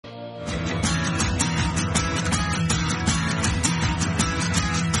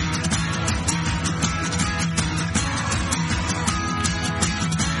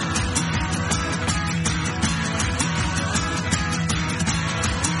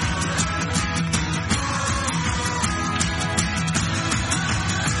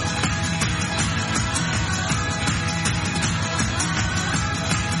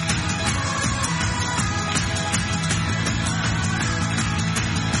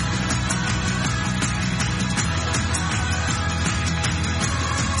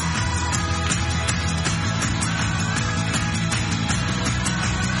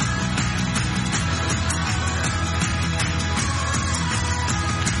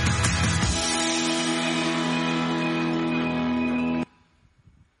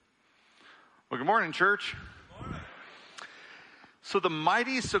morning, church. Good morning. So the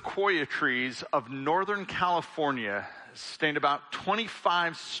mighty sequoia trees of Northern California stand about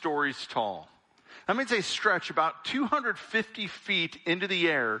 25 stories tall. That means they stretch about 250 feet into the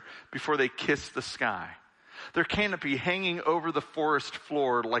air before they kiss the sky. Their canopy hanging over the forest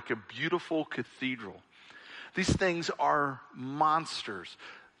floor like a beautiful cathedral. These things are monsters.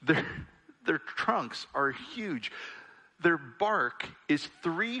 Their trunks are huge. Their bark is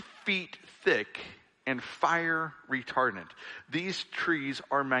 3 feet thick and fire retardant. These trees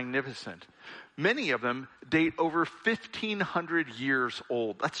are magnificent. Many of them date over 1,500 years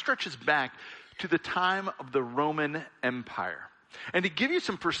old. That stretches back to the time of the Roman Empire. And to give you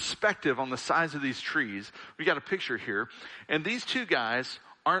some perspective on the size of these trees, we got a picture here. And these two guys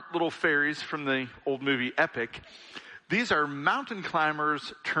aren't little fairies from the old movie Epic. These are mountain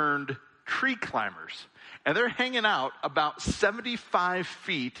climbers turned tree climbers. And they're hanging out about 75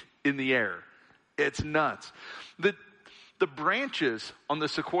 feet in the air. It's nuts. The branches on the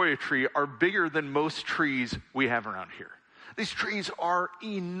sequoia tree are bigger than most trees we have around here. These trees are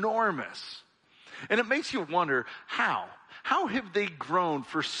enormous. And it makes you wonder, how? How have they grown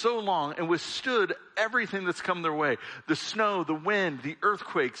for so long and withstood everything that's come their way? The snow, the wind, the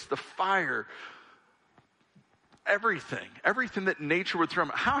earthquakes, the fire, everything that nature would throw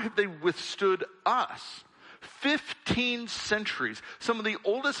them. How have they withstood us? 15 centuries, some of the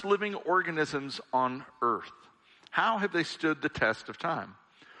oldest living organisms on earth. How have they stood the test of time?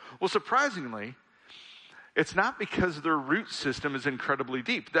 Well, surprisingly, it's not because their root system is incredibly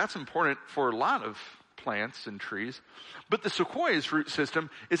deep. That's important for a lot of plants and trees. But the sequoia's root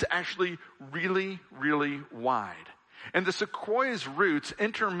system is actually really, really wide. And the sequoia's roots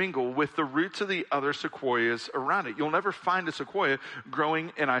intermingle with the roots of the other sequoias around it. You'll never find a sequoia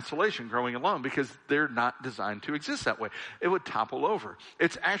growing in isolation, growing alone, because they're not designed to exist that way. It would topple over.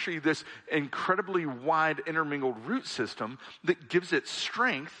 It's actually this incredibly wide intermingled root system that gives it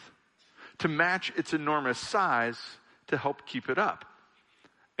strength to match its enormous size to help keep it up.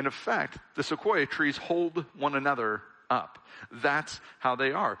 In effect, the sequoia trees hold one another up. That's how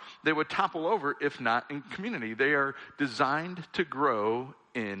they are. They would topple over if not in community. They are designed to grow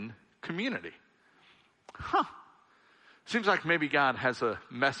in community. Seems like maybe God has a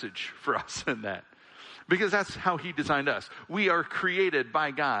message for us in that. Because that's how he designed us. We are created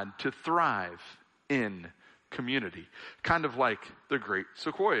by God to thrive in community. Kind of like the great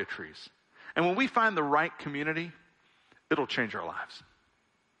sequoia trees. And when we find the right community, it'll change our lives.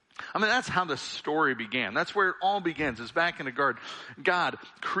 I mean, that's how the story began. That's where it all begins, is back in the garden. God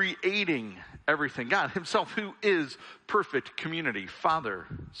creating everything. God himself, who is perfect community. Father,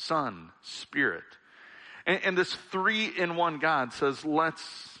 Son, Spirit. And this 3-in-1 God says,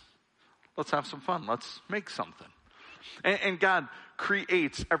 let's have some fun. Let's make something. And God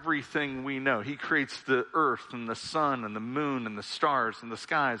creates everything we know. He creates the earth and the sun and the moon and the stars and the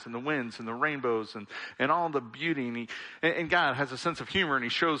skies and the winds and the rainbows and all the beauty. And God has a sense of humor, and he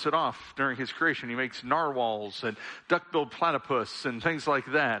shows it off during his creation. He makes narwhals and duck-billed platypus and things like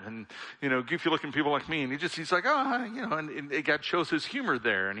that. And, goofy looking people like me. And he's like, and God shows his humor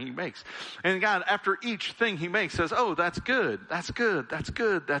there, and he makes. And God, after each thing he makes, says, oh, that's good. That's good. That's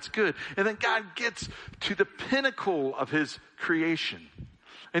good. That's good. And then God gets to the pinnacle of his creation.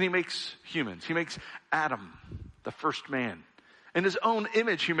 And he makes humans. He makes Adam, the first man. In his own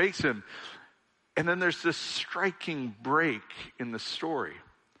image, he makes him. And then there's this striking break in the story.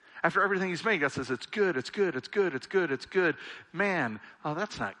 After everything he's made, God says, it's good, it's good, it's good, it's good, it's good. Man, oh,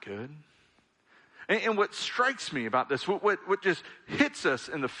 that's not good. And what strikes me about this, what just hits us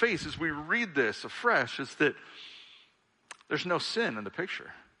in the face as we read this afresh, is that there's no sin in the picture.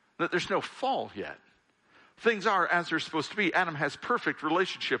 That there's no fall yet. Things are as they're supposed to be. Adam has perfect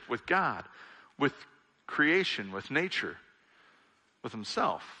relationship with God, with creation, with nature, with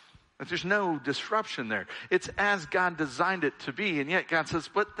himself. That there's no disruption there. It's as God designed it to be, and yet God says,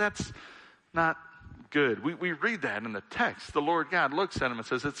 but that's not good. We read that in the text. The Lord God looks at him and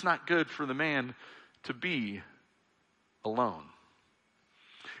says, it's not good for the man to be alone.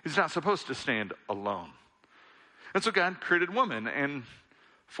 He's not supposed to stand alone. And so God created woman, and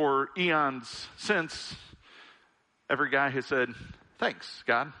for eons since, every guy has said, thanks,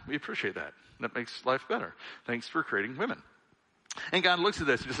 God. We appreciate that. That makes life better. Thanks for creating women. And God looks at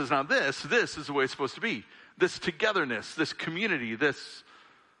this and he says, now this is the way it's supposed to be. This togetherness, this community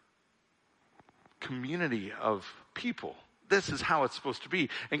of people. This is how it's supposed to be.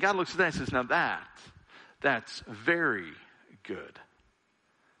 And God looks at that and says, now that's very good.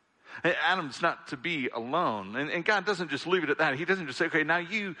 Adam's not to be alone. And God doesn't just leave it at that. He doesn't just say, okay, now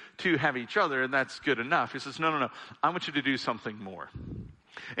you two have each other and that's good enough. He says, no. I want you to do something more.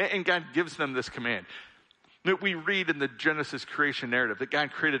 And God gives them this command. We read in the Genesis creation narrative that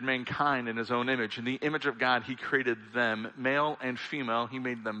God created mankind in his own image. In the image of God, he created them, male and female. He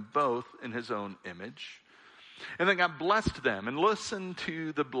made them both in his own image. And then God blessed them, and listen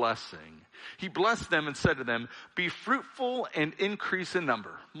to the blessing. He blessed them and said to them, be fruitful and increase in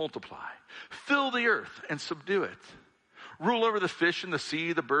number, multiply. Fill the earth and subdue it. Rule over the fish in the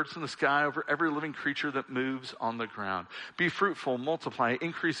sea, the birds in the sky, over every living creature that moves on the ground. Be fruitful, multiply,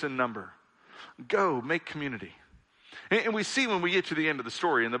 increase in number. Go, make community. And we see when we get to the end of the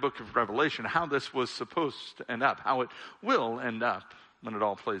story in the book of Revelation how this was supposed to end up, how it will end up when it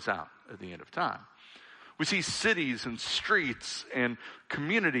all plays out at the end of time. We see cities and streets and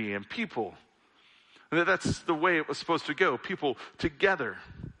community and people. That's the way it was supposed to go. People together,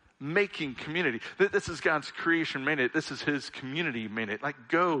 making community. This is God's creation mandate. This is his community mandate. Like,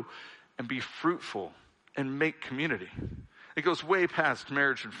 go and be fruitful and make community. It goes way past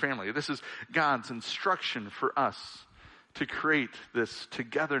marriage and family. This is God's instruction for us to create this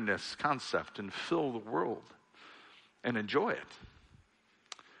togetherness concept and fill the world and enjoy it.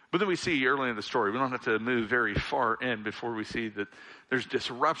 But then we see early in the story, we don't have to move very far in before we see that there's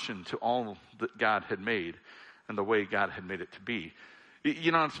disruption to all that God had made and the way God had made it to be.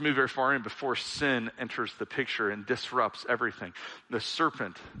 You don't have to move very far in before sin enters the picture and disrupts everything. The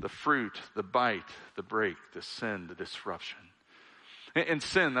serpent, the fruit, the bite, the break, the sin, the disruption. And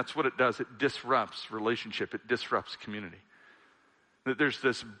sin, that's what it does. It disrupts relationship. It disrupts community. There's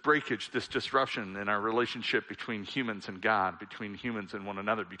this breakage, this disruption in our relationship between humans and God, between humans and one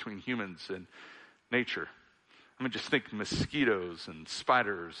another, between humans and nature. I mean, just think mosquitoes and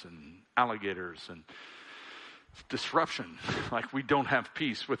spiders and alligators and disruption. Like, we don't have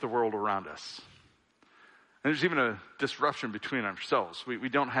peace with the world around us. And there's even a disruption between ourselves. We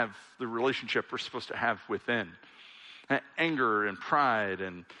don't have the relationship we're supposed to have within. Anger and pride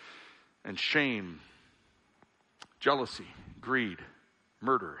and shame, jealousy, greed,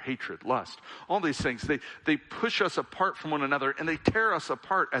 murder, hatred, lust. All these things, they push us apart from one another, and they tear us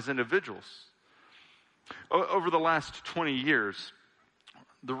apart as individuals. Over the last 20 years,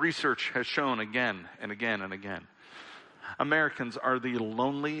 the research has shown again and again and again, Americans are the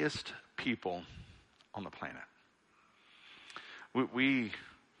loneliest people on the planet. We,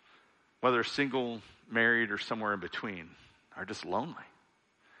 whether single, married, or somewhere in between, are just lonely.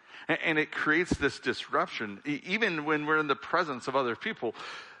 And it creates this disruption. Even when we're in the presence of other people,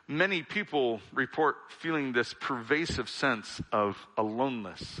 many people report feeling this pervasive sense of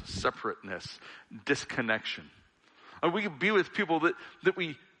aloneness, separateness, disconnection. We can be with people that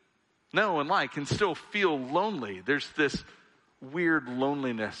we know and like and still feel lonely. There's this weird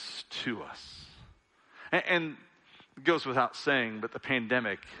loneliness to us. And it goes without saying, but the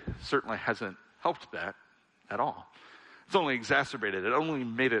pandemic certainly hasn't helped that at all. It's only exacerbated it. Only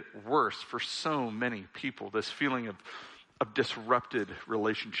made it worse for so many people, this feeling of disrupted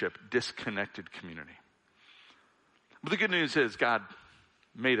relationship, disconnected community. But the good news is God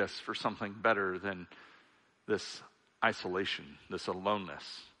made us for something better than this isolation, this aloneness,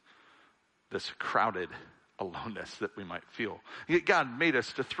 this crowded aloneness that we might feel. God made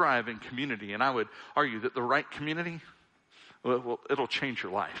us to thrive in community, and I would argue that the right community, well, it'll change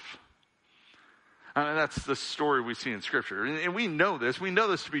your life. And that's the story we see in Scripture. And we know this. We know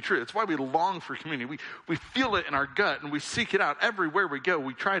this to be true. That's why we long for community. We feel it in our gut, and we seek it out. Everywhere we go,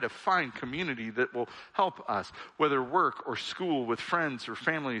 we try to find community that will help us, whether work or school, with friends or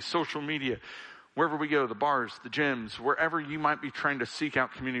family, social media, wherever we go, the bars, the gyms, wherever you might be trying to seek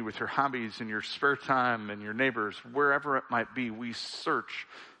out community with your hobbies and your spare time and your neighbors, wherever it might be, we search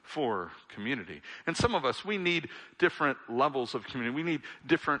for community. And some of us, we need different levels of community. We need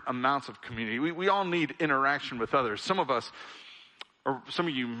different amounts of community. We all need interaction with others. Some of us, or some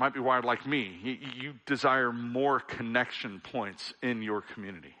of you might be wired like me. You desire more connection points in your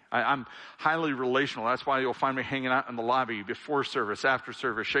community. I'm highly relational. That's why you'll find me hanging out in the lobby before service, after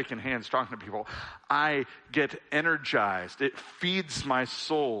service, shaking hands, talking to people. I get energized. It feeds my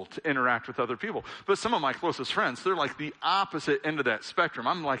soul to interact with other people. But some of my closest friends, they're like the opposite end of that spectrum.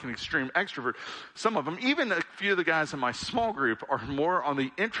 I'm like an extreme extrovert. Some of them, even a few of the guys in my small group, are more on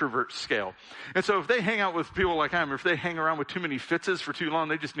the introvert scale. And so if they hang out with people like I am, or if they hang around with too many Fitzes for too long,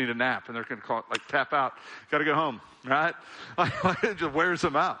 they just need a nap, and they're going to call it like tap out. Got to go home, right? It just wears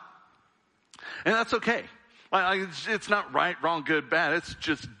them out. And that's okay. It's not right, wrong, good, bad. It's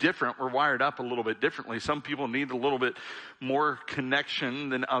just different. We're wired up a little bit differently. Some people need a little bit more connection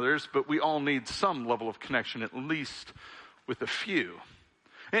than others, but we all need some level of connection, at least with a few.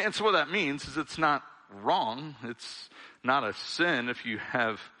 And so what that means is it's not wrong. It's not a sin if you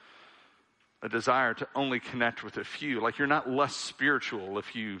have a desire to only connect with a few. Like you're not less spiritual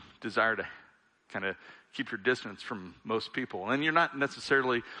if you desire to kind of keep your distance from most people. And you're not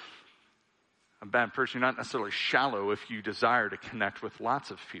necessarily a bad person. You're not necessarily shallow if you desire to connect with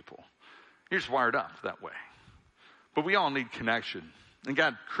lots of people. You're just wired up that way. But we all need connection. And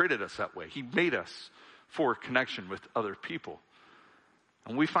God created us that way. He made us for connection with other people.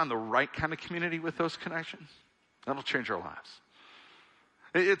 And we find the right kind of community with those connections, that'll change our lives.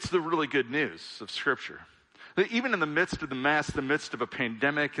 It's the really good news of Scripture. That even in the midst of the mess, the midst of a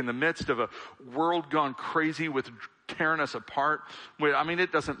pandemic, in the midst of a world gone crazy with tearing us apart,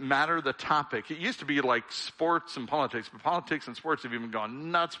 it doesn't matter the topic. It used to be like sports and politics, but politics and sports have even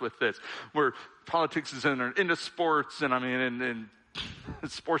gone nuts with this, where politics is entered into sports, and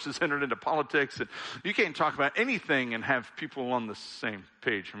sports is entered into politics, and you can't talk about anything and have people on the same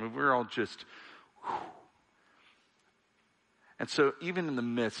page. We're all just... And so even in the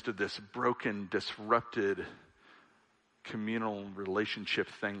midst of this broken, disrupted communal relationship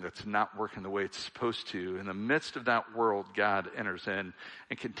thing that's not working the way it's supposed to, in the midst of that world, God enters in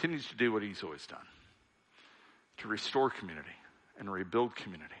and continues to do what he's always done. To restore community and rebuild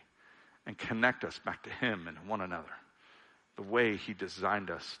community and connect us back to him and one another. The way he designed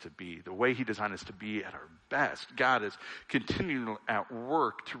us to be, the way he designed us to be at our best. God is continuing at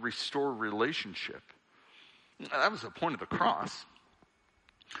work to restore relationship. That was the point of the cross.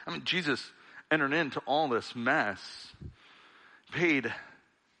 Jesus entered into all this mess, paid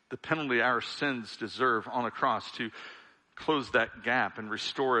the penalty our sins deserve on the cross to close that gap and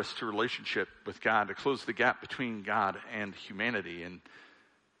restore us to relationship with God, to close the gap between God and humanity. And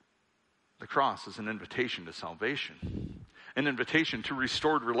the cross is an invitation to salvation, an invitation to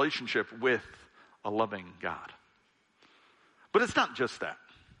restored relationship with a loving God. But it's not just that.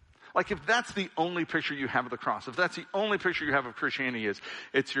 Like if that's the only picture you have of the cross, if that's the only picture you have of Christianity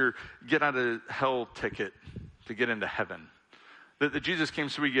it's your get out of hell ticket to get into heaven. That Jesus came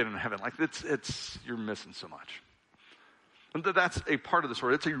so we get into heaven. Like you're missing so much. And that's a part of the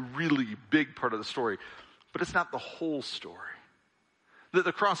story. It's a really big part of the story. But it's not the whole story. That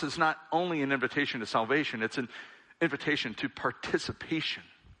the cross is not only an invitation to salvation, it's an invitation to participation.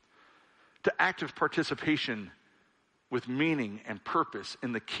 To active participation with meaning and purpose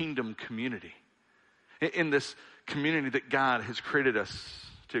in the kingdom community. In this community that God has created us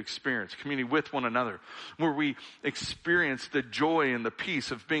to experience. Community with one another. Where we experience the joy and the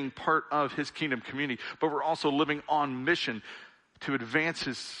peace of being part of his kingdom community. But we're also living on mission to advance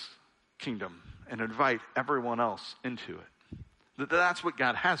his kingdom and invite everyone else into it. That's what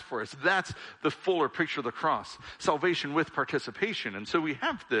God has for us. That's the fuller picture of the cross. Salvation with participation. And so we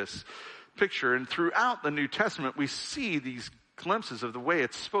have this picture, and throughout the New Testament we see these glimpses of the way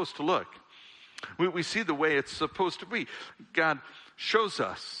it's supposed to look. We see the way it's supposed to be. God shows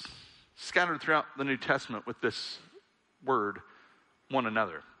us scattered throughout the New Testament with this word, one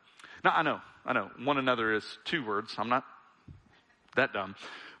another. Now I know, one another is two words. I'm not that dumb.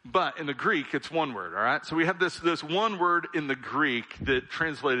 But in the Greek, it's one word, all right? So we have this one word in the Greek that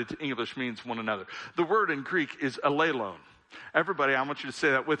translated to English means one another. The word in Greek is alelon. Everybody, I want you to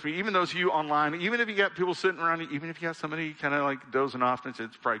say that with me. Even those of you online, even if you got people sitting around you, even if you got somebody kind of like dozing off, it's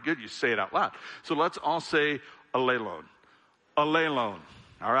probably good you say it out loud. So let's all say alelon. Alelon.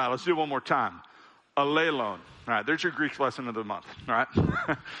 All right, let's do it one more time. Alelon. All right, there's your Greek lesson of the month. All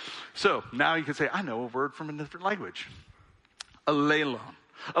right. So now you can say, I know a word from a different language. Alelon.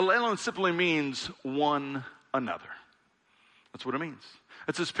 Alelon simply means one another. That's what it means.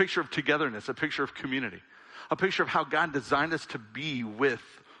 It's this picture of togetherness, a picture of community. A picture of how God designed us to be with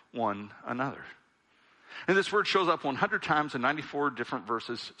one another. And this word shows up 100 times in 94 different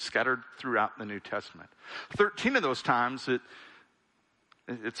verses scattered throughout the New Testament. 13 of those times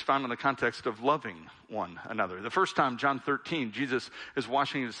it's found in the context of loving one another. The first time, John 13, Jesus is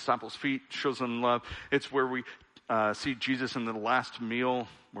washing his disciples' feet, shows them love. It's where we see Jesus in the last meal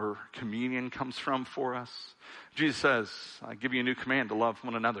where communion comes from for us. Jesus says, I give you a new command to love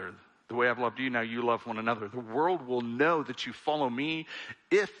one another. The way I've loved you, now you love one another. The world will know that you follow me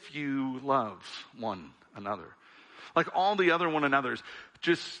if you love one another. Like all the other one another's,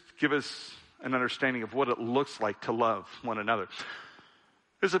 just give us an understanding of what it looks like to love one another.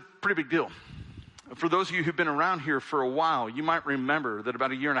 It's a pretty big deal. For those of you who've been around here for a while, you might remember that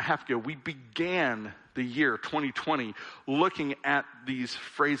about a year and a half ago, we began the year 2020 looking at these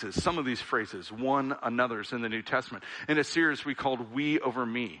phrases, some of these phrases, one another's in the New Testament, in a series we called We Over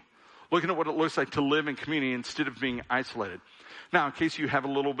Me. Looking at what it looks like to live in community instead of being isolated. Now, in case you have a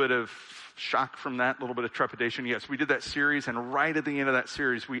little bit of shock from that, a little bit of trepidation. Yes, we did that series, and right at the end of that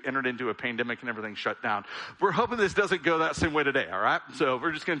series, we entered into a pandemic and everything shut down. We're hoping this doesn't go that same way today, all right? So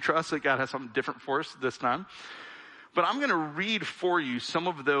we're just going to trust that God has something different for us this time. But I'm going to read for you some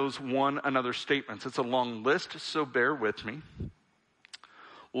of those one another statements. It's a long list, so bear with me.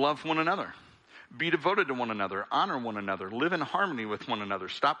 Love one another. Be devoted to one another. Honor one another. Live in harmony with one another.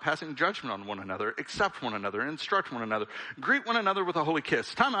 Stop passing judgment on one another. Accept one another. Instruct one another. Greet one another with a holy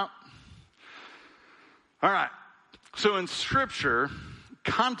kiss. Time out. All right. So in Scripture,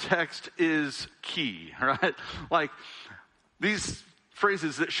 context is key, right? Like these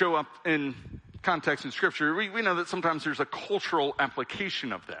phrases that show up in context in Scripture, we know that sometimes there's a cultural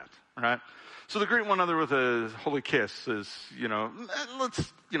application of that, right? So the greet one another with a holy kiss is,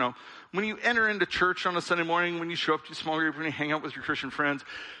 when you enter into church on a Sunday morning, when you show up to your small group, when you hang out with your Christian friends,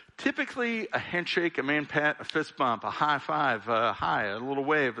 typically a handshake, a man pat, a fist bump, a high five, a hi, a little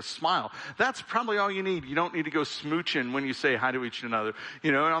wave, a smile. That's probably all you need. You don't need to go smooching when you say hi to each another.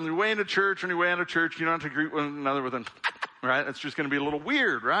 On your way into church, on your way out of church, you don't have to greet one another with a right? It's just going to be a little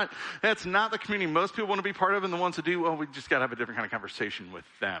weird, right? That's not the community most people want to be part of, and the ones that do, well, we just got to have a different kind of conversation with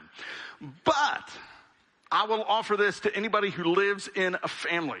them. But I will offer this to anybody who lives in a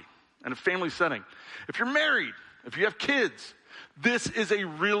family setting. If you're married, if you have kids, this is a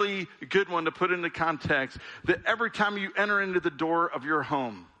really good one to put into context, that every time you enter into the door of your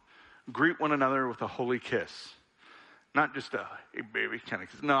home, greet one another with a holy kiss. Not just a, hey, baby kind of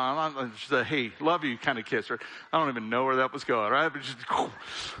kiss. No, I'm not just a, hey, love you kind of kiss. Right? I don't even know where that was going, right?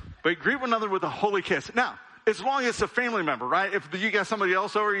 But greet one another with a holy kiss. Now, as long as it's a family member, right? If you got somebody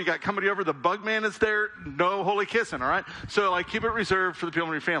else over, you got somebody over, the bug man is there, no holy kissing, all right? So, keep it reserved for the people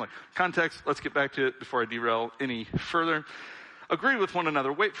in your family. Context, let's get back to it before I derail any further. Agree with one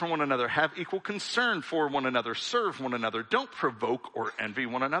another, wait for one another, have equal concern for one another, serve one another, don't provoke or envy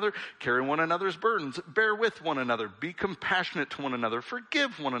one another, carry one another's burdens, bear with one another, be compassionate to one another,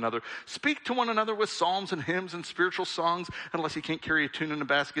 forgive one another, speak to one another with psalms and hymns and spiritual songs, unless you can't carry a tune in a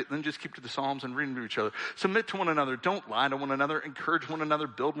basket, then just keep to the psalms and read them to each other. Submit to one another, don't lie to one another, encourage one another,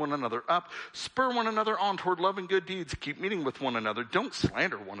 build one another up, spur one another on toward love and good deeds, keep meeting with one another, don't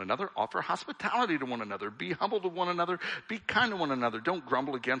slander one another, offer hospitality to one another, be humble to one another, be kind to one another. Don't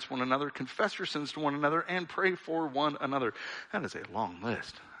grumble against one another. Confess your sins to one another and pray for one another. That is a long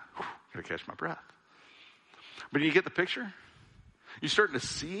list. Whew, gotta catch my breath. But you get the picture? You starting to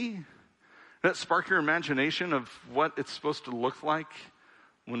see? That spark your imagination of what it's supposed to look like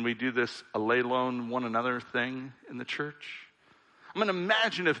when we do this alone one another thing in the church? I mean,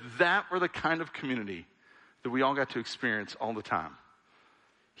 imagine if that were the kind of community that we all got to experience all the time,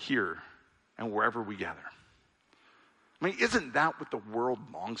 here and wherever we gather. I mean, isn't that what the world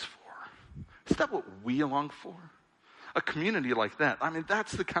longs for? Is that what we long for? A community like that. I mean,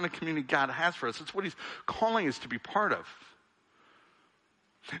 that's the kind of community God has for us. It's what He's calling us to be part of.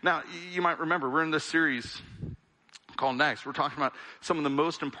 Now, you might remember, we're in this series called Next. We're talking about some of the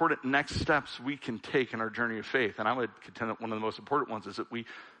most important next steps we can take in our journey of faith. And I would contend that one of the most important ones is that we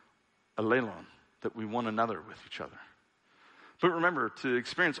alone, that we one another with each other. But remember, to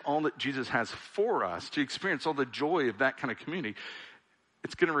experience all that Jesus has for us, to experience all the joy of that kind of community,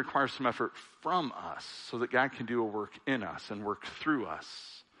 it's going to require some effort from us so that God can do a work in us and work through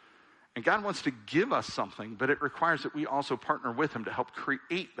us. And God wants to give us something, but it requires that we also partner with Him to help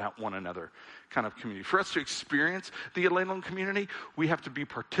create that one another kind of community. For us to experience the Alone community, we have to be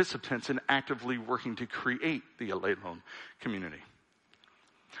participants in actively working to create the Alone community.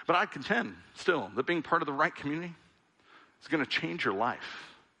 But I contend still that being part of the right community is going to change your life.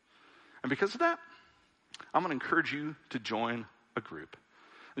 And because of that, I'm going to encourage you to join a group.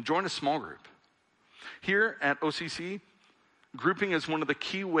 Join a small group. Here at OCC, grouping is one of the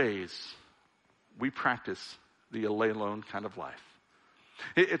key ways we practice the alone kind of life.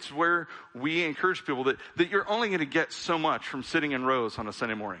 It's where we encourage people that you're only going to get so much from sitting in rows on a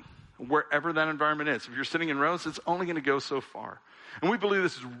Sunday morning. Wherever that environment is. If you're sitting in rows, it's only going to go so far. And we believe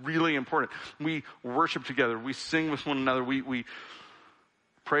this is really important. We worship together. We sing with one another. We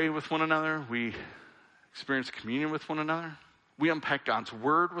pray with one another. We experience communion with one another. We unpack God's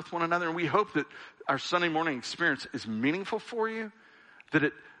word with one another. And we hope that our Sunday morning experience is meaningful for you, that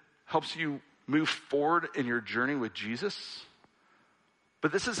it helps you move forward in your journey with Jesus.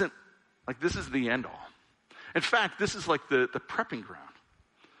 But this is the end all. In fact, this is like the prepping ground.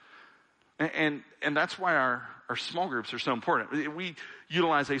 And that's why our small groups are so important. We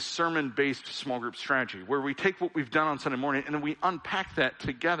utilize a sermon-based small group strategy where we take what we've done on Sunday morning and then we unpack that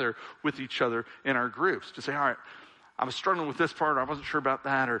together with each other in our groups to say, all right, I was struggling with this part, or I wasn't sure about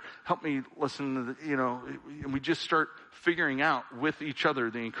that, or help me listen to and we just start figuring out with each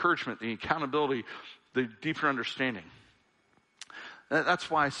other the encouragement, the accountability, the deeper understanding. That's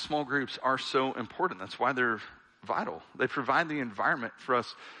why small groups are so important. That's why they're vital. They provide the environment for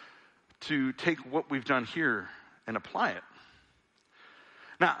us to take what we've done here and apply it.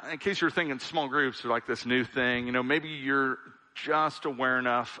 Now, in case you're thinking small groups are like this new thing, maybe you're just aware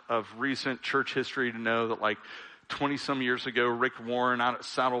enough of recent church history to know that like 20-some years ago, Rick Warren out at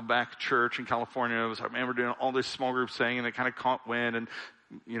Saddleback Church in California was like, man, we're doing all this small group thing, and it kind of caught wind. And,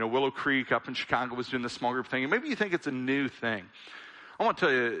 Willow Creek up in Chicago was doing this small group thing. And maybe you think it's a new thing. I want to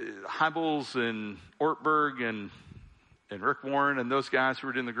tell you, Hybels and Ortberg and Rick Warren and those guys who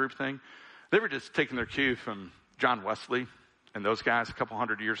were doing the group thing, they were just taking their cue from John Wesley and those guys a couple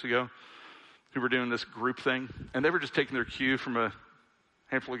hundred years ago who were doing this group thing. And they were just taking their cue from a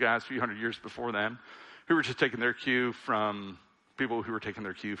handful of guys a few hundred years before them who were just taking their cue from people who were taking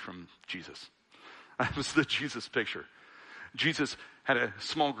their cue from Jesus. That was the Jesus picture. Jesus had a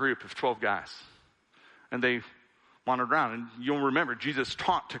small group of 12 guys, and they wandered around. And you'll remember, Jesus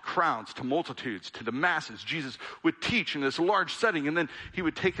taught to crowds, to multitudes, to the masses. Jesus would teach in this large setting, and then he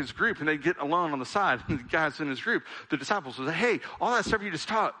would take his group, and they'd get alone on the side. And the guys in his group, the disciples, would say, hey, all that stuff you just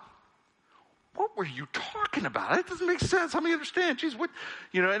taught, what were you talking about? It doesn't make sense. Help me understand. Jeez, what?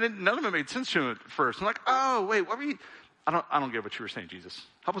 And then none of it made sense to him at first. I'm like, oh, wait, what were you? I don't get what you were saying, Jesus.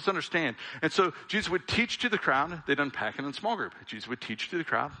 Help us understand. And so Jesus would teach to the crowd. They'd unpack it in small group. Jesus would teach to the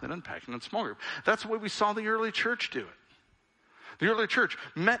crowd. They'd unpack it in small group. That's the way we saw the early church do it. The early church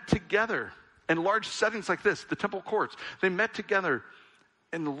met together in large settings like this, the temple courts. They met together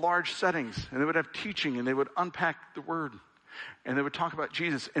in large settings, and they would have teaching, and they would unpack the word. And they would talk about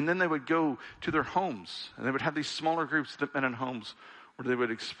Jesus, and then they would go to their homes, and they would have these smaller groups that met in homes where they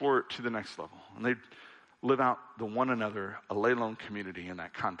would explore it to the next level. And they'd live out the one another, a lay-alone community in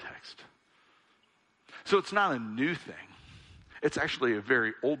that context. So it's not a new thing. It's actually a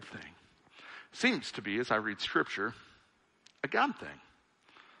very old thing. Seems to be, as I read Scripture, a God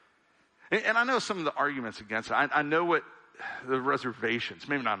thing. And I know some of the arguments against it. I know what the reservations,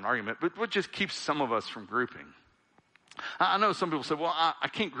 maybe not an argument, but what just keeps some of us from grouping. I know some people say, well, I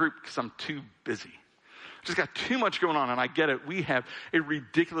can't group because I'm too busy. Just got too much going on, and I get it. We have a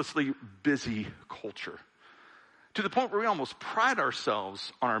ridiculously busy culture to the point where we almost pride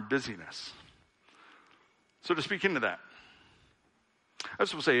ourselves on our busyness. So to speak into that, I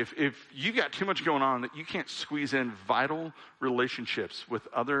just will say, if you got too much going on that you can't squeeze in vital relationships with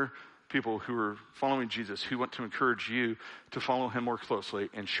other people who are following Jesus, who want to encourage you to follow him more closely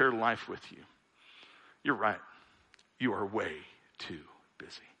and share life with you, you're right. You are way too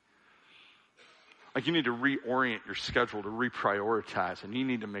busy. Like you need to reorient your schedule to reprioritize, and you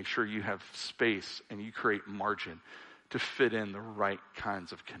need to make sure you have space and you create margin to fit in the right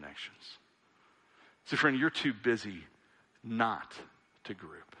kinds of connections. So friend, you're too busy not to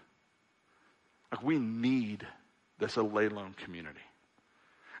group. Like we need this a lay-alone community.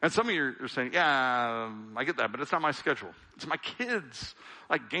 And some of you are saying, yeah, I get that, but it's not my schedule. It's my kids,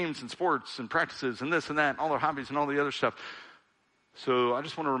 like games and sports and practices and this and that, and all their hobbies and all the other stuff. So I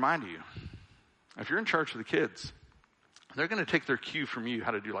just want to remind you, if you're in charge of the kids, they're going to take their cue from you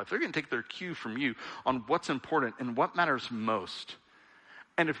how to do life. They're going to take their cue from you on what's important and what matters most.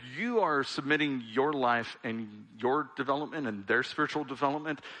 And if you are submitting your life and your development and their spiritual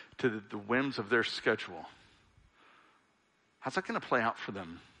development to the whims of their schedule, how's that going to play out for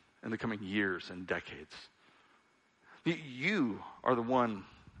them in the coming years and decades? You are the one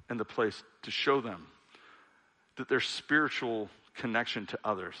and the place to show them that their spiritual connection to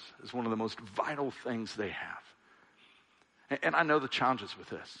others is one of the most vital things they have. And I know the challenges with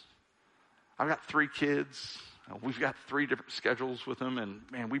this. I've got 3 kids. We've got 3 different schedules with them, and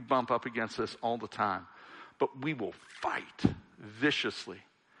man, we bump up against this all the time. But we will fight viciously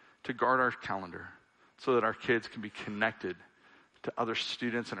to guard our calendar so that our kids can be connected to other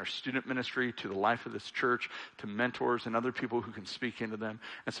students in our student ministry, to the life of this church, to mentors and other people who can speak into them.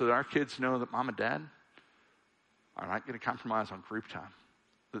 And so that our kids know that mom and dad are not going to compromise on group time.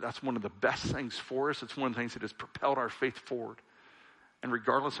 That's one of the best things for us. It's one of the things that has propelled our faith forward. And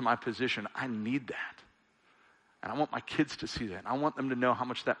regardless of my position, I need that. And I want my kids to see that. And I want them to know how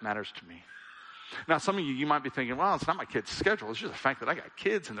much that matters to me. Now, some of you might be thinking, well, it's not my kid's schedule. It's just the fact that I got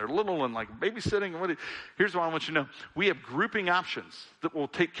kids and they're little and like babysitting. And here's what I want you to know. We have grouping options that will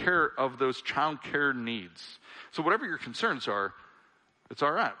take care of those child care needs. So whatever your concerns are, it's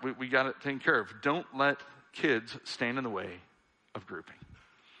all right. We got it taken care of. Don't let kids stand in the way of grouping.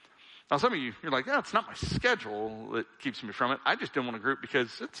 Now, some of you, you're like, it's not my schedule that keeps me from it. I just don't want to group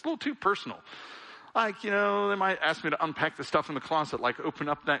because it's a little too personal. Like, they might ask me to unpack the stuff in the closet, like open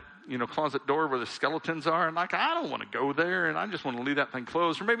up that, closet door where the skeletons are. And like, I don't want to go there and I just want to leave that thing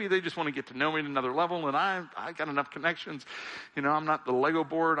closed. Or maybe they just want to get to know me at another level and I got enough connections. I'm not the Lego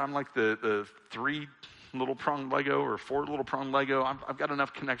board. I'm like the 3 little prong Lego or 4 little prong Lego. I've got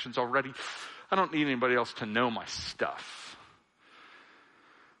enough connections already. I don't need anybody else to know my stuff.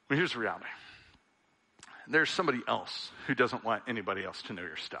 Well, here's the reality. There's somebody else who doesn't want anybody else to know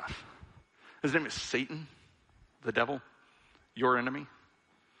your stuff. His name is Satan, the devil, your enemy.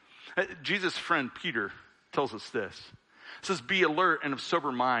 Jesus' friend Peter tells us this. It says, be alert and of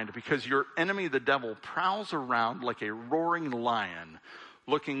sober mind because your enemy, the devil, prowls around like a roaring lion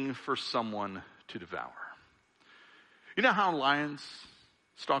looking for someone to devour. You know how lions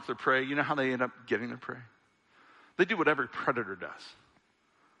stalk their prey? You know how they end up getting their prey? They do what every predator does.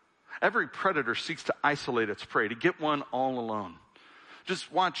 Every predator seeks to isolate its prey, to get one all alone.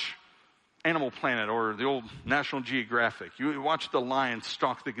 Just watch Animal Planet or the old National Geographic. You watch the lion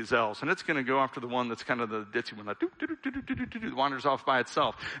stalk the gazelles, and it's going to go after the one that's kind of the ditzy one that wanders off by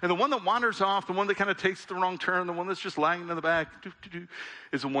itself. And the one that wanders off, the one that kind of takes the wrong turn, the one that's just lagging in the back,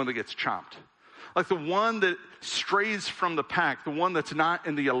 is the one that gets chomped. Like the one that strays from the pack, the one that's not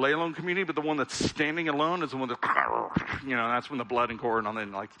in the lay alone community, but the one that's standing alone is the one that, that's when the blood and gore, and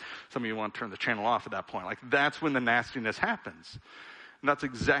then like some of you want to turn the channel off at that point. Like that's when the nastiness happens. And that's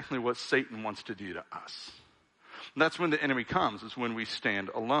exactly what Satan wants to do to us. And that's when the enemy comes, is when we stand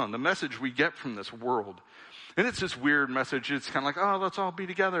alone. The message we get from this world, and it's this weird message, it's kind of like, oh, let's all be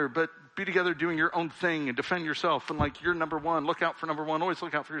together, but be together doing your own thing and defend yourself. And like, you're number one, look out for number one, always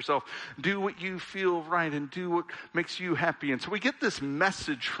look out for yourself. Do what you feel right and do what makes you happy. And so we get this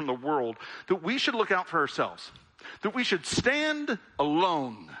message from the world that we should look out for ourselves, that we should stand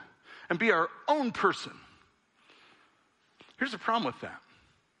alone and be our own person. Here's the problem with that.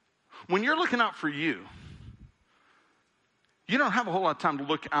 When you're looking out for you, you don't have a whole lot of time to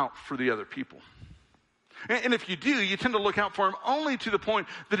look out for the other people. And if you do, you tend to look out for them only to the point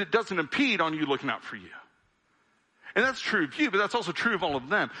that it doesn't impede on you looking out for you. And that's true of you, but that's also true of all of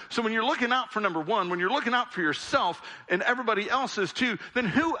them. So when you're looking out for number one, when you're looking out for yourself and everybody else is too, then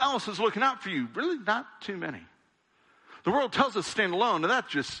who else is looking out for you? Really not too many. The world tells us to stand alone, and that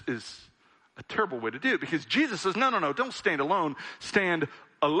just is a terrible way to do it, because Jesus says, no, don't stand alone, stand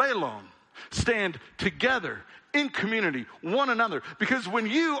alone. Stand together in community, one another. Because when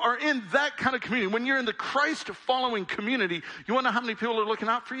you are in that kind of community, when you're in the Christ following community, you want to know how many people are looking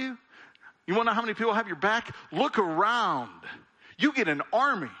out for you? You want to know how many people have your back? Look around. You get an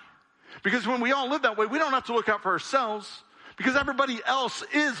army. Because when we all live that way, we don't have to look out for ourselves, because everybody else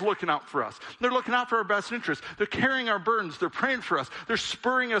is looking out for us. They're looking out for our best interests. They're carrying our burdens. They're praying for us. They're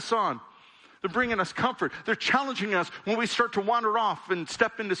spurring us on. They're bringing us comfort. They're challenging us when we start to wander off and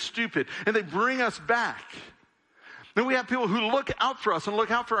step into stupid. And they bring us back. Then we have people who look out for us and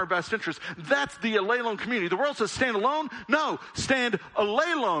look out for our best interests. That's the lay alone community. The world says stand alone. No, stand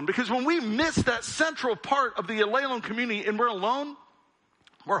lay alone. Because when we miss that central part of the lay alone community and we're alone,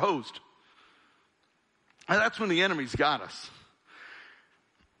 we're hosed. And that's when the enemy's got us.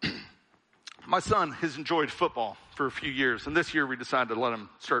 My son has enjoyed football for a few years, and this year we decided to let him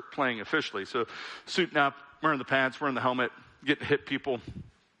start playing officially. So suiting up, wearing the pads, wearing the helmet, getting to hit people,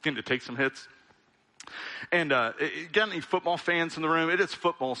 getting to take some hits. And got any football fans in the room? It is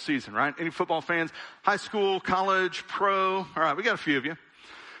football season, right? Any football fans? High school, college, pro? All right, we got a few of you.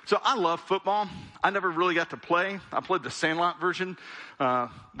 So I love football. I never really got to play. I played the Sandlot version,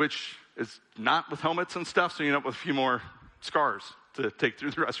 which is not with helmets and stuff, so you end up with a few more scars to take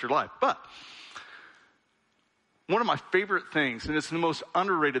through the rest of your life. But one of my favorite things, and it's the most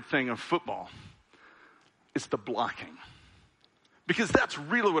underrated thing of football, is the blocking. Because that's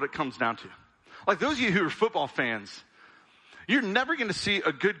really what it comes down to. Like those of you who are football fans, you're never going to see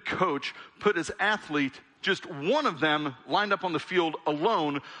a good coach put his athlete, just one of them, lined up on the field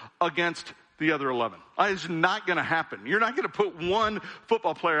alone against the other 11. It's not going to happen. You're not going to put one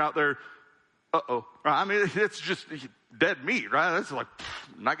football player out there, I mean, it's just dead meat, right? That's like,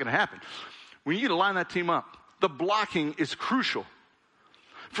 not going to happen. We need to line that team up. The blocking is crucial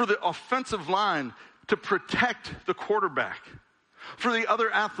for the offensive line to protect the quarterback, for the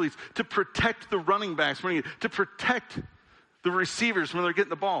other athletes to protect the running backs, to protect the receivers when they're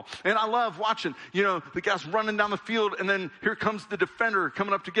getting the ball. And I love watching, the guys running down the field, and then here comes the defender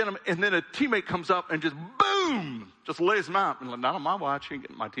coming up to get him, and then a teammate comes up and just boom, just lays him out. And like, not on my watch, you ain't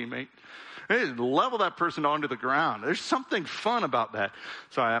getting my teammate. They just level that person onto the ground. There's something fun about that.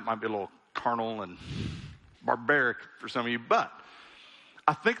 Sorry, that might be a little carnal and barbaric for some of you, but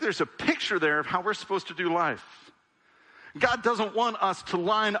I think there's a picture there of how we're supposed to do life. God doesn't want us to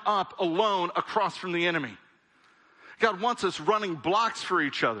line up alone across from the enemy. God wants us running blocks for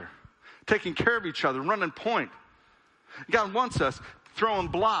each other, taking care of each other, running point. God wants us throwing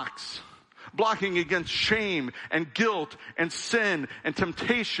blocks, blocking against shame and guilt and sin and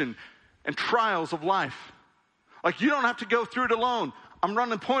temptation and trials of life. Like, you don't have to go through it alone. I'm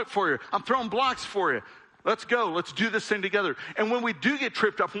running point for you. I'm throwing blocks for you. Let's go. Let's do this thing together. And when we do get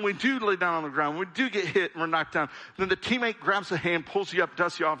tripped up, when we do lay down on the ground, when we do get hit and we're knocked down, then the teammate grabs the hand, pulls you up,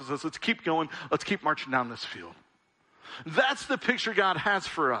 dusts you off, and says, let's keep going. Let's keep marching down this field. That's the picture God has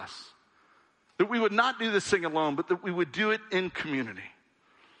for us. That we would not do this thing alone, but that we would do it in community.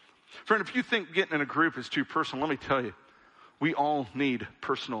 Friend, if you think getting in a group is too personal, let me tell you, we all need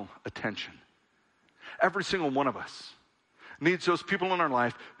personal attention. Every single one of us needs those people in our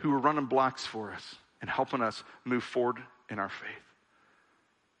life who are running blocks for us and helping us move forward in our faith.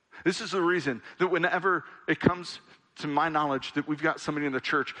 This is the reason that whenever it comes to my knowledge that we've got somebody in the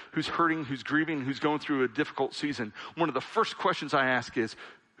church who's hurting, who's grieving, who's going through a difficult season, one of the first questions I ask is,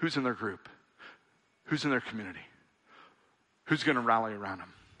 who's in their group? Who's in their community? Who's going to rally around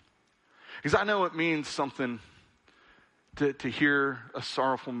them? Because I know it means something to hear a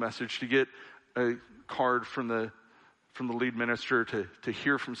sorrowful message, to get a card from the lead minister, to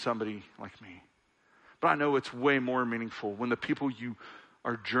hear from somebody like me. But I know it's way more meaningful when the people you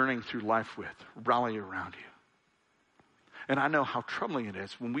are journeying through life with rally around you. And I know how troubling it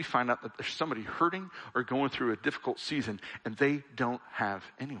is when we find out that there's somebody hurting or going through a difficult season and they don't have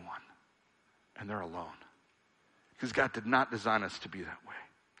anyone and they're alone. Because God did not design us to be that way.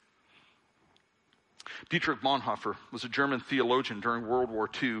 Dietrich Bonhoeffer was a German theologian during World War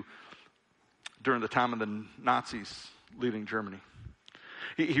II, during the time of the Nazis leading Germany.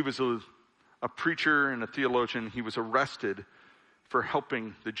 He was a preacher and a theologian. He was arrested for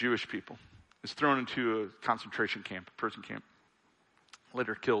helping the Jewish people. He was thrown into a concentration camp, a prison camp,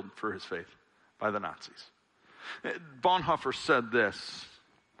 later killed for his faith by the Nazis. Bonhoeffer said this.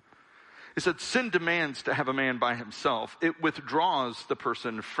 He said, sin demands to have a man by himself. It withdraws the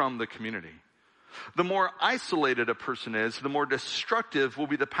person from the community. The more isolated a person is, the more destructive will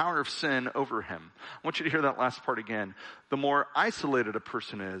be the power of sin over him. I want you to hear that last part again. The more isolated a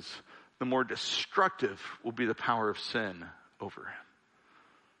person is, the more destructive will be the power of sin over him.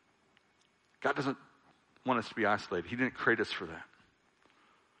 God doesn't want us to be isolated. He didn't create us for that.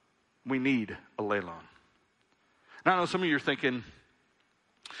 We need a lay loan. Now I know some of you are thinking,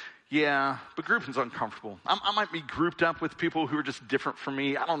 yeah, but grouping's uncomfortable. I might be grouped up with people who are just different from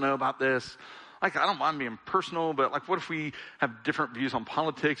me. I don't know about this. Like, I don't mind being personal, but like, what if we have different views on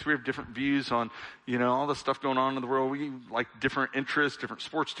politics? We have different views on, all the stuff going on in the world. We like different interests, different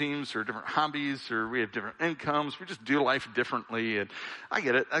sports teams, or different hobbies, or we have different incomes. We just do life differently. And I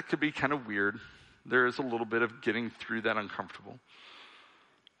get it. That could be kind of weird. There is a little bit of getting through that uncomfortable.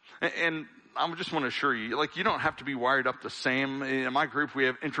 And I just want to assure you, like, you don't have to be wired up the same. In my group, we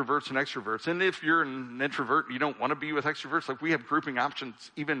have introverts and extroverts. And if you're an introvert and you don't want to be with extroverts, like, we have grouping options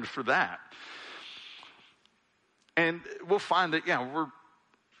even for that. And we'll find that,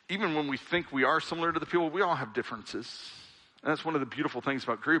 even when we think we are similar to the people, we all have differences. And that's one of the beautiful things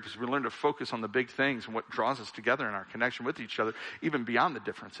about group is we learn to focus on the big things and what draws us together in our connection with each other, even beyond the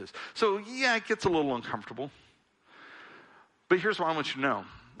differences. So, it gets a little uncomfortable. But here's what I want you to know.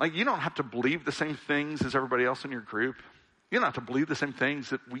 Like, you don't have to believe the same things as everybody else in your group. You don't have to believe the same things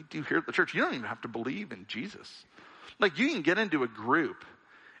that we do here at the church. You don't even have to believe in Jesus. Like, you can get into a group,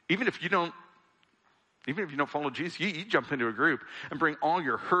 even if you don't follow Jesus, you jump into a group and bring all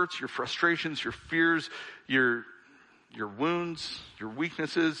your hurts, your frustrations, your fears, your wounds, your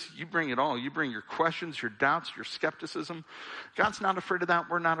weaknesses. You bring it all. You bring your questions, your doubts, your skepticism. God's not afraid of that.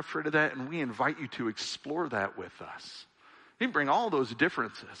 We're not afraid of that. And we invite you to explore that with us. You can bring all those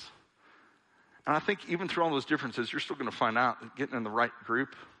differences. And I think even through all those differences, you're still going to find out that getting in the right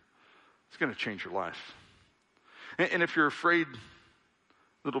group is going to change your life. And if you're afraid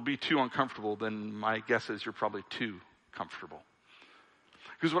that it'll be too uncomfortable, then my guess is you're probably too comfortable.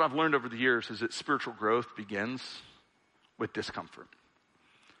 Because what I've learned over the years is that spiritual growth begins with discomfort.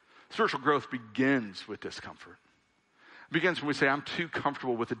 Spiritual growth begins with discomfort. It begins when we say, I'm too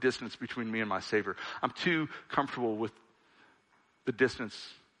comfortable with the distance between me and my Savior. I'm too comfortable with the distance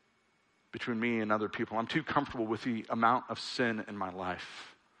between me and other people. I'm too comfortable with the amount of sin in my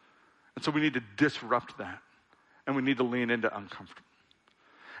life. And so we need to disrupt that. And we need to lean into uncomfortable.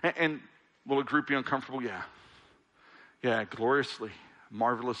 And will a group be uncomfortable? Yeah. Yeah, gloriously,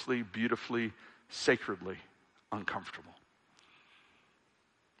 marvelously, beautifully, sacredly uncomfortable.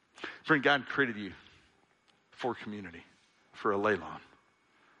 Friend, God created you for community, for a lay lawn.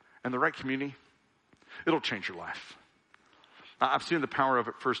 And the right community, it'll change your life. I've seen the power of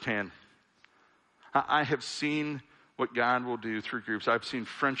it firsthand. I have seen what God will do through groups. I've seen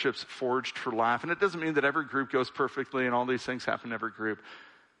friendships forged for life. And it doesn't mean that every group goes perfectly and all these things happen in every group.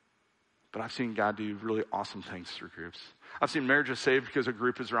 But I've seen God do really awesome things through groups. I've seen marriages saved because a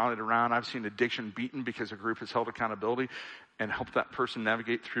group is rallied around. I've seen addiction beaten because a group has held accountability and helped that person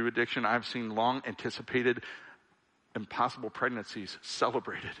navigate through addiction. I've seen long anticipated impossible pregnancies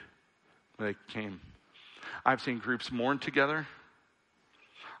celebrated when they came. I've seen groups mourn together.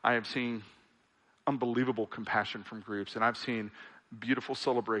 I have seen unbelievable compassion from groups, and I've seen beautiful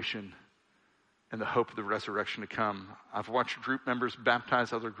celebration and the hope of the resurrection to come. I've watched group members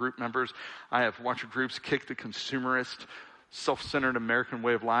baptize other group members. I have watched groups kick the consumerist, self-centered American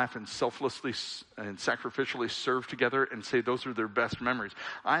way of life and selflessly and sacrificially serve together and say those are their best memories.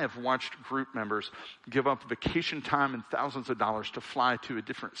 I have watched group members give up vacation time and thousands of dollars to fly to a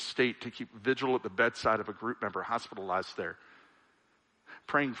different state to keep vigil at the bedside of a group member hospitalized there.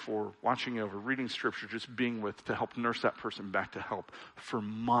 Praying for, watching over, reading scripture, just being with to help nurse that person back to health for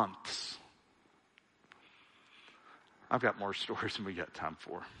months. I've got more stories than we got time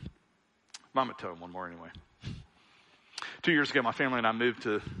for. I'm going to tell one more anyway. 2 years ago, my family and I moved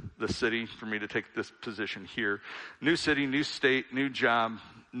to the city for me to take this position here. New city, new state, new job,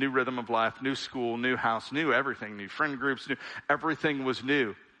 new rhythm of life, new school, new house, new everything, new friend groups, new everything was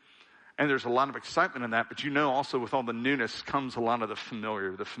new. And there's a lot of excitement in that, but also with all the newness comes a lot of the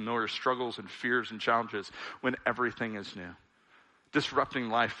familiar struggles and fears and challenges when everything is new. Disrupting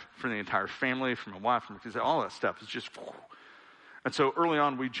life for the entire family, for my wife, for my kids, all that stuff is just. And so early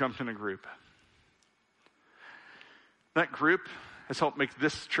on, we jumped in a group. That group has helped make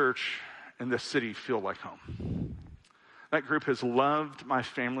this church and this city feel like home. That group has loved my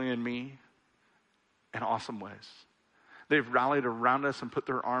family and me in awesome ways. They've rallied around us and put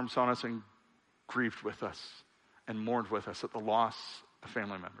their arms on us and grieved with us and mourned with us at the loss of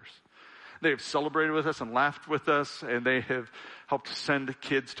family members. They have celebrated with us and laughed with us, and they have helped send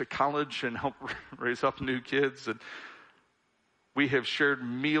kids to college and help raise up new kids. And we have shared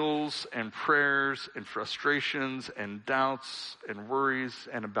meals and prayers and frustrations and doubts and worries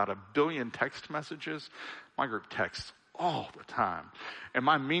and about 1 billion text messages. My group texts all the time. And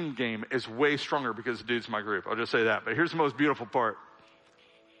my meme game is way stronger because the dude's in my group. I'll just say that. But here's the most beautiful part.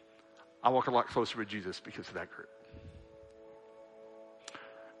 I walk a lot closer with Jesus because of that group.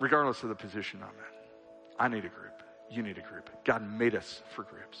 Regardless of the position I'm in, I need a group. You need a group. God made us for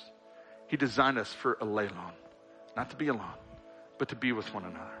groups. He designed us for a lay alone. Not to be alone, but to be with one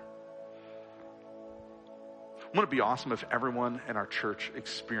another. Wouldn't it be awesome if everyone in our church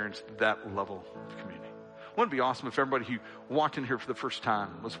experienced that level of community? Wouldn't it be awesome if everybody who walked in here for the first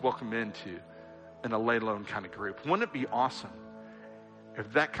time was welcomed into a lay alone kind of group? Wouldn't it be awesome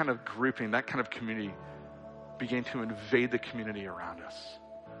if that kind of grouping, that kind of community began to invade the community around us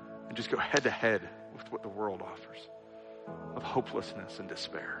and just go head to head with what the world offers of hopelessness and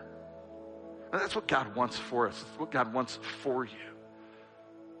despair? And that's what God wants for us. It's what God wants for you.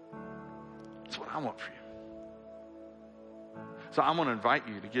 It's what I want for you. So I want to invite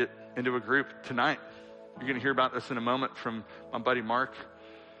you to get into a group tonight. You're going to hear about this in a moment from my buddy Mark.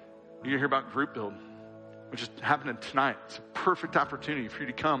 You're going to hear about Group Build, which is happening tonight. It's a perfect opportunity for you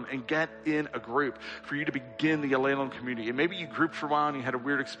to come and get in a group, for you to begin the LA Alone community. And maybe you grouped for a while and you had a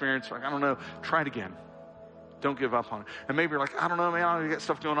weird experience. Like, I don't know, try it again. Don't give up on it. And maybe you're like, I don't know, man, I got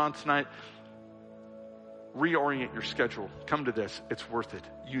stuff going on tonight. Reorient your schedule. Come to this. It's worth it.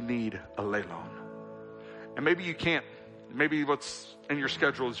 You need a LA Alone. And maybe you can't. Maybe what's in your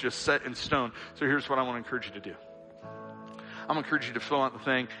schedule is just set in stone. So here's what I want to encourage you to do. I'm going to encourage you to fill out the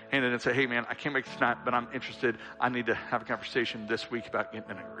thing, hand it in and say, hey man, I can't make it tonight, but I'm interested. I need to have a conversation this week about getting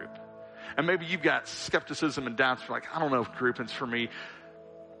in a group. And maybe you've got skepticism and doubts. You're like, I don't know if grouping's for me.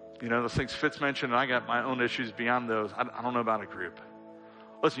 You know, those things Fitz mentioned, and I got my own issues beyond those. I don't know about a group.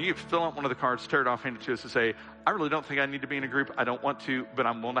 Listen, you can fill out one of the cards, tear it off, hand it to us and say, I really don't think I need to be in a group. I don't want to, but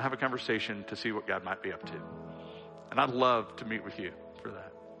I'm willing to have a conversation to see what God might be up to. And I'd love to meet with you for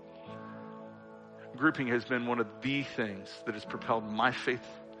that. Grouping has been one of the things that has propelled my faith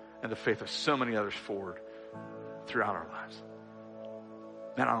and the faith of so many others forward throughout our lives.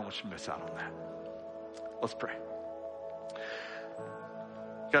 Man, I don't want you to miss out on that. Let's pray.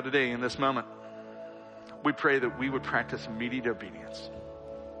 God, today in this moment, we pray that we would practice immediate obedience.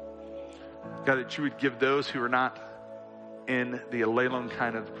 God, that you would give those who are not in the lay alone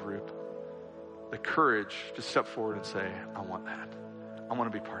kind of group the courage to step forward and say, I want that. I want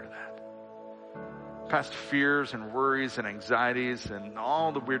to be part of that. Past fears and worries and anxieties and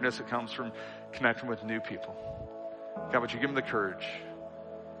all the weirdness that comes from connecting with new people. God, would you give them the courage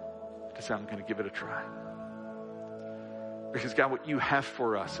to say, I'm going to give it a try. Because God, what you have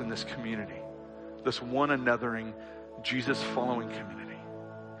for us in this community, this one anothering, Jesus following community.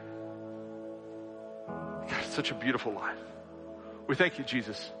 God, it's such a beautiful life. We thank you,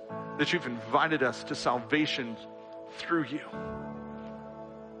 Jesus, that you've invited us to salvation through you.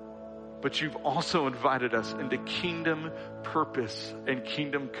 But you've also invited us into kingdom purpose and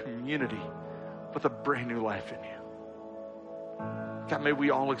kingdom community with a brand new life in you. God, may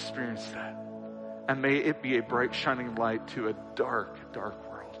we all experience that. And may it be a bright, shining light to a dark, dark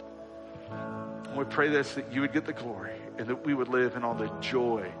world. And we pray this, that you would get the glory and that we would live in all the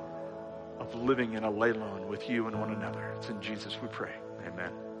joy of living in a lay loan with you and one another. It's in Jesus we pray.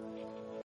 Amen.